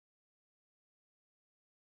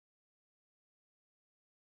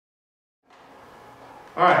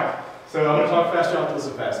All right, so I'm going to talk fast, y'all.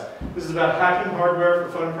 Listen fast. This is about hacking hardware for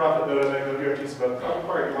fun and profit. No, I make no guarantees about the profit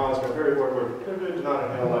part. Your mom has been very bored. We're good to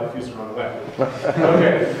not inhale a lot of fuse the wrong way.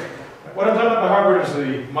 Okay. What I'm talking about the hardware is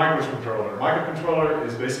the microcontroller. Microcontroller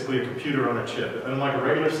is basically a computer on a chip. Unlike a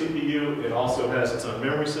regular CPU, it also has its own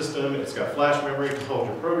memory system. It's got flash memory to hold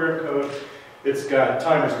your program code. It's got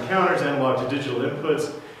timers and counters, analog to digital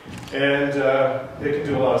inputs, and it can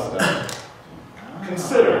do a lot of stuff.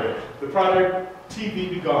 Consider the project TV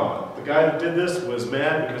Be Gone. The guy that did this was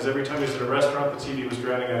mad because every time he was in a restaurant, the TV was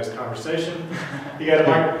drowning out his conversation. He got a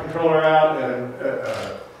microcontroller out and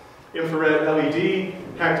infrared LED,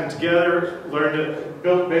 hacked them together,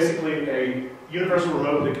 built basically a universal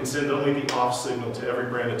remote that can send only the off signal to every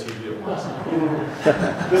brand of TV at once.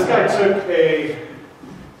 This guy took a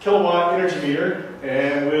kilowatt energy meter,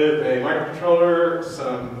 and with a microcontroller,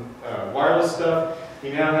 some wireless stuff, he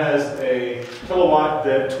now has a kilowatt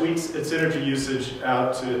that tweets its energy usage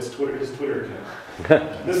out to his Twitter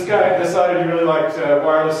account. This guy decided he really liked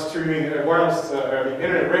wireless streaming,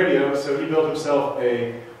 internet radio, so he built himself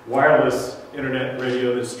a wireless internet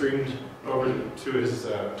radio that streamed over to his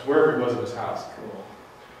to wherever he was in his house.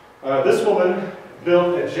 Cool. This woman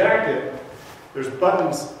built a jacket. There's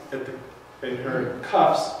buttons in her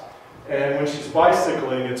cuffs, and when she's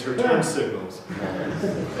bicycling, it's her turn signals.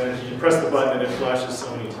 And you press the button and it flashes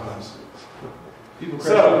so many times.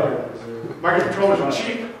 So, microcontrollers are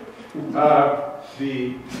cheap.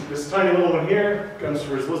 This tiny little one here comes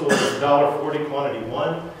for as little as $1.40 quantity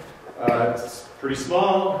 1. It's pretty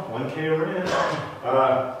small, 1K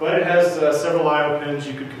RAM, but it has several I/O pins.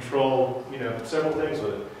 You could control, several things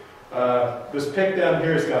with it. This PIC down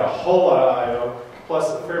here has got a whole lot of I/O, plus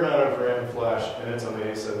a fair amount of RAM and flash, and it's on the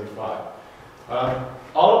A75.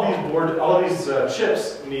 All of these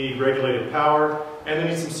chips need regulated power, and they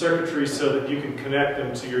need some circuitry so that you can connect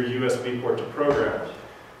them to your USB port to program.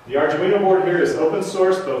 The Arduino board here is open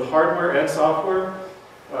source, both hardware and software.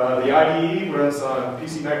 The IDE runs on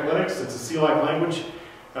PC Mac Linux. It's a C-like language,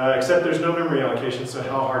 except there's no memory allocation, so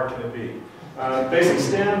how hard can it be?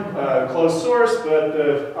 BasicStamp, closed source, but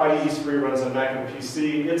the IDE is free, runs on Mac and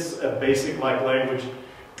PC. It's a basic-like language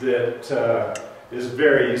that is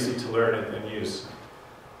very easy to learn and use.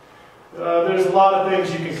 There's a lot of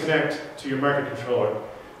things you can connect to your microcontroller.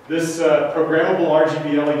 This programmable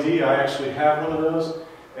RGB LED, I actually have one of those,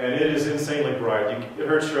 and it is insanely bright. It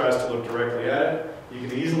hurts your eyes to look directly at it. You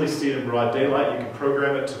can easily see it in broad daylight. You can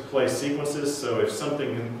program it to play sequences, so if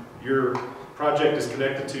something your project is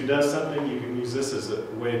connected to does something, you can use this as a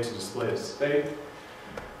way to display its state.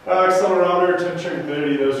 Accelerometer, temperature, and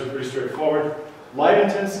humidity, those are pretty straightforward. Light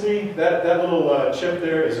intensity, that little chip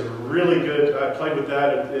there is a really good, I played with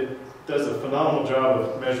that. It does a phenomenal job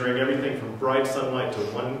of measuring everything from bright sunlight to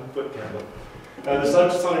 1 foot candle. The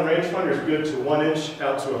subsonic rangefinder is good to 1 inch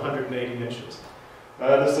out to 180 inches.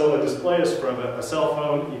 This OLED display is from a cell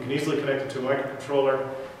phone. You can easily connect it to a microcontroller,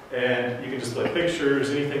 and you can display pictures,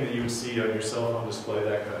 anything that you would see on your cell phone display,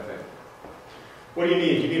 that kind of thing. What do you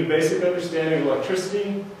need? You need a basic understanding of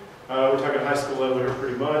electricity. We're talking high school level here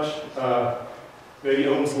pretty much. Maybe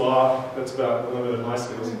Ohm's law, that's about the limit of my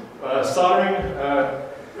skills. Soldering,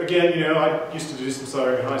 again, I used to do some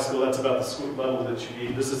soldering in high school. That's about the school level that you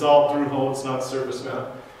need. This is all through hole, it's not surface mount.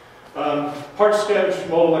 Part scavenge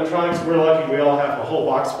from old electronics. We're lucky we all have a whole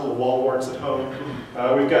box full of wall warts at home.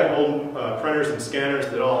 We've got old printers and scanners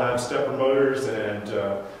that all have stepper motors and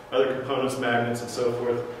other components, magnets, and so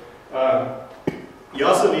forth. You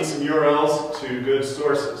also need some URLs to good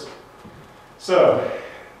sources. So,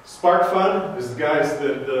 SparkFun is the guys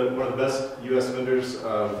one of the best US vendors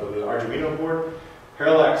for the Arduino board.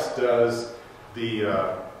 Parallax does the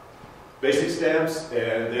BasicStamps,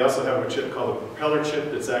 and they also have a chip called a propeller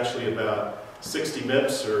chip that's actually about 60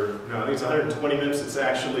 MIPS, I think it's 120 MIPS. It's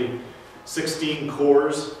actually 16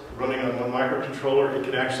 cores running on one microcontroller. It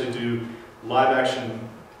can actually do live action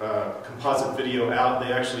composite video out.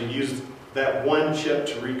 They actually used that one chip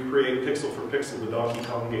to recreate pixel for pixel the Donkey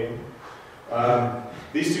Kong game.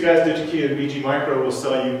 These two guys, DigiKey and BG Micro, will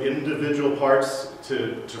sell you individual parts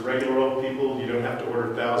to regular old people. You don't have to order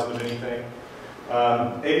 1,000 of anything.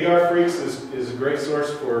 ADR Freaks is a great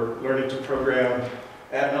source for learning to program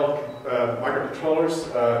at-melt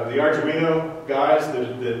microcontrollers. The Arduino guys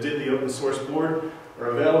that did the open source board are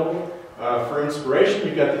available. For inspiration,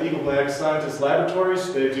 you've got the Mad Scientist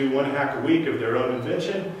Laboratories. They do 1 hack a week of their own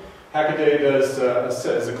invention. Hackaday does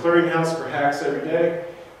is a clearinghouse for hacks every day.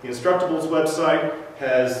 The Instructables website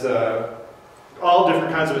has all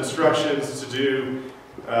different kinds of instructions to do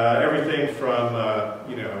everything from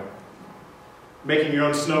making your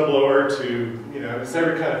own snowblower to it's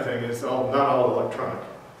every kind of thing. It's not all electronic.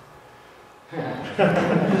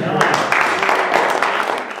 Nice.